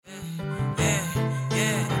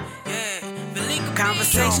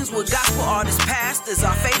Conversations with gospel artists, pastors.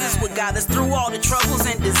 Our faith is what got us through all the troubles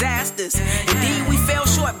and disasters. Indeed, we fell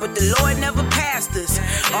short, but the Lord never passed us.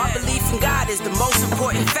 Our belief in God is the most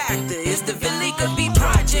important factor. It's the Velika B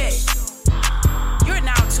Project. You're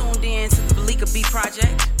now tuned in to the Velika B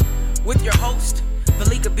Project with your host,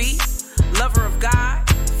 Velika B, lover of God,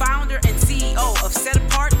 founder and CEO of Set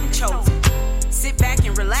Apart and Chosen. Sit back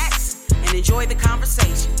and relax and enjoy the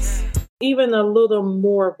conversations. Even a little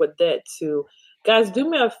more with that too. Guys, do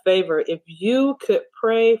me a favor. If you could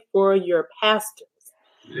pray for your pastors.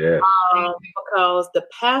 Yeah. Because the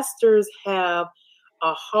pastors have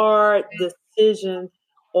a hard decision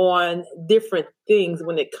on different things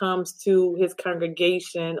when it comes to his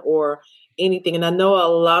congregation or anything. And I know a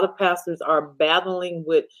lot of pastors are battling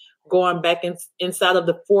with going back inside of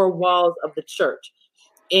the four walls of the church.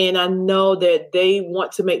 And I know that they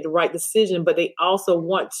want to make the right decision, but they also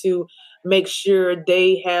want to make sure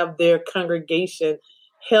they have their congregation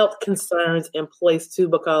health concerns in place too,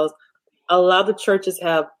 because a lot of the churches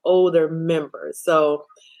have older members. So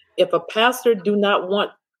if a pastor do not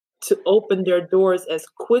want to open their doors as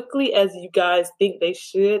quickly as you guys think they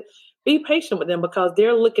should, be patient with them because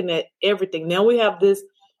they're looking at everything. Now we have this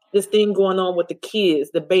thing going on with the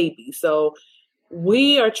kids, the baby. So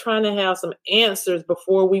we are trying to have some answers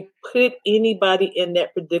before we put anybody in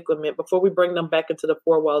that predicament, before we bring them back into the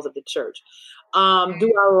four walls of the church. Do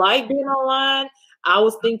I like being online? I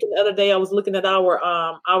was thinking the other day, I was looking at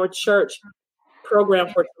our church program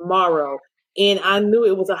for tomorrow, and I knew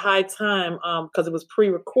it was a high time because it was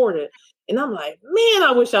pre-recorded. And I'm like, man,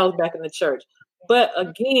 I wish I was back in the church. But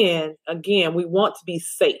again, we want to be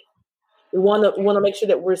safe. We want to make sure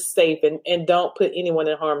that we're safe and don't put anyone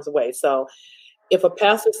in harm's way. So if a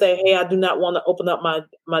pastor say, hey, I do not want to open up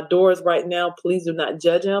my doors right now, please do not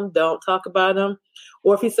judge him. Don't talk about him.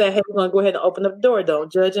 Or if he say, hey, we're going to go ahead and open up the door,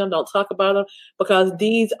 don't judge him. Don't talk about him, because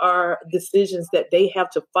these are decisions that they have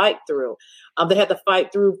to fight through. They have to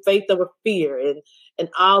fight through faith over fear and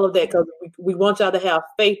all of that, because we want y'all to have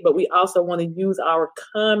faith, but we also want to use our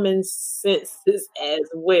common senses as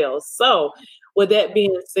well. So with that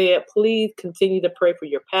being said, please continue to pray for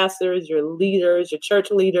your pastors, your leaders, your church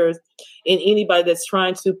leaders, and anybody that's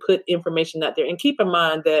trying to put information out there. And keep in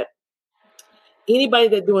mind that anybody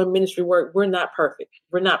that's doing ministry work, we're not perfect.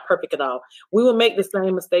 We're not perfect at all. We will make the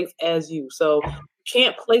same mistakes as you. So you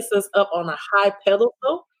can't place us up on a high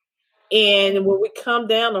pedestal. And when we come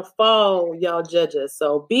down or fall, y'all judge us.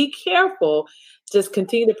 So be careful. Just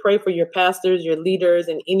continue to pray for your pastors, your leaders,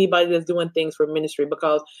 and anybody that's doing things for ministry,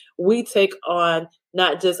 because we take on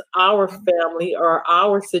not just our family or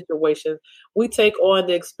our situation. We take on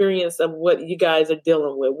the experience of what you guys are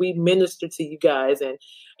dealing with. We minister to you guys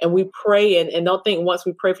and we pray. And don't think once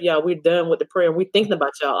we pray for y'all, we're done with the prayer. We're thinking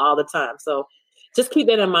about y'all all the time. So just keep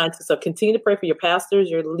that in mind. So continue to pray for your pastors,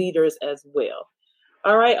 your leaders as well.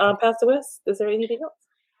 All right, Pastor West, is there anything else?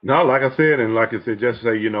 No, like I said, just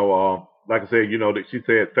say, that she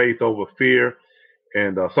said faith over fear.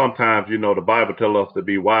 And sometimes, the Bible tells us to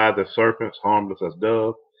be wise as serpents, harmless as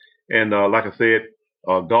doves. And like I said,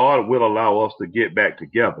 God will allow us to get back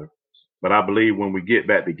together. But I believe when we get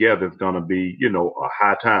back together, it's going to be, a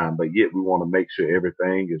high time. But yet we want to make sure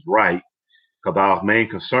everything is right, because our main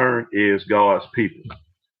concern is God's people.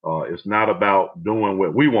 It's not about doing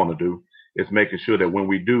what we want to do. It's making sure that when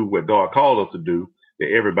we do what God called us to do,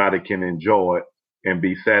 that everybody can enjoy it and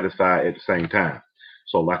be satisfied at the same time.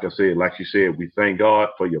 So like I said, like you said, we thank God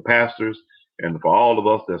for your pastors and for all of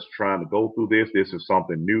us that's trying to go through this. This is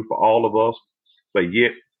something new for all of us, but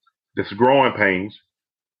yet this is growing pains,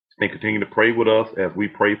 and continue to pray with us as we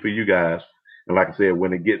pray for you guys. And like I said,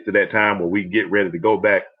 when it gets to that time where we get ready to go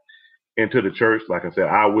back into the church, like I said,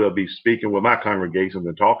 I will be speaking with my congregations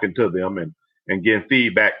and talking to them and getting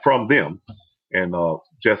feedback from them, and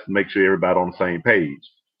just make sure everybody on the same page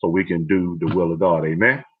so we can do the will of God.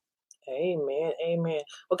 Amen. Amen. Amen.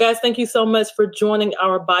 Well, guys, thank you so much for joining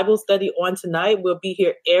our Bible study on tonight. We'll be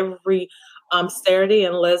here every Saturday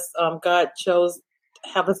unless God chose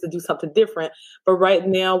have us to do something different. But right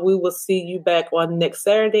now, we will see you back on next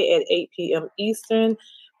Saturday at 8 p.m. Eastern.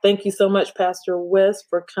 Thank you so much, Pastor West,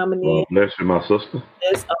 for coming in. Bless you, my sister.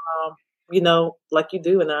 Yes, like you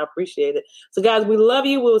do, and I appreciate it. So, guys, we love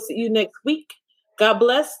you. We'll see you next week. God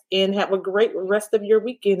bless, and have a great rest of your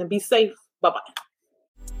weekend, and be safe. Bye-bye.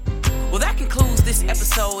 Well, that concludes this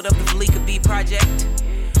episode of the Velika B Project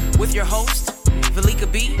with your host, Velika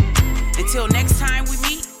B. Until next time we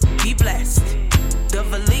meet, be blessed. The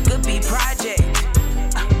Velika B Project.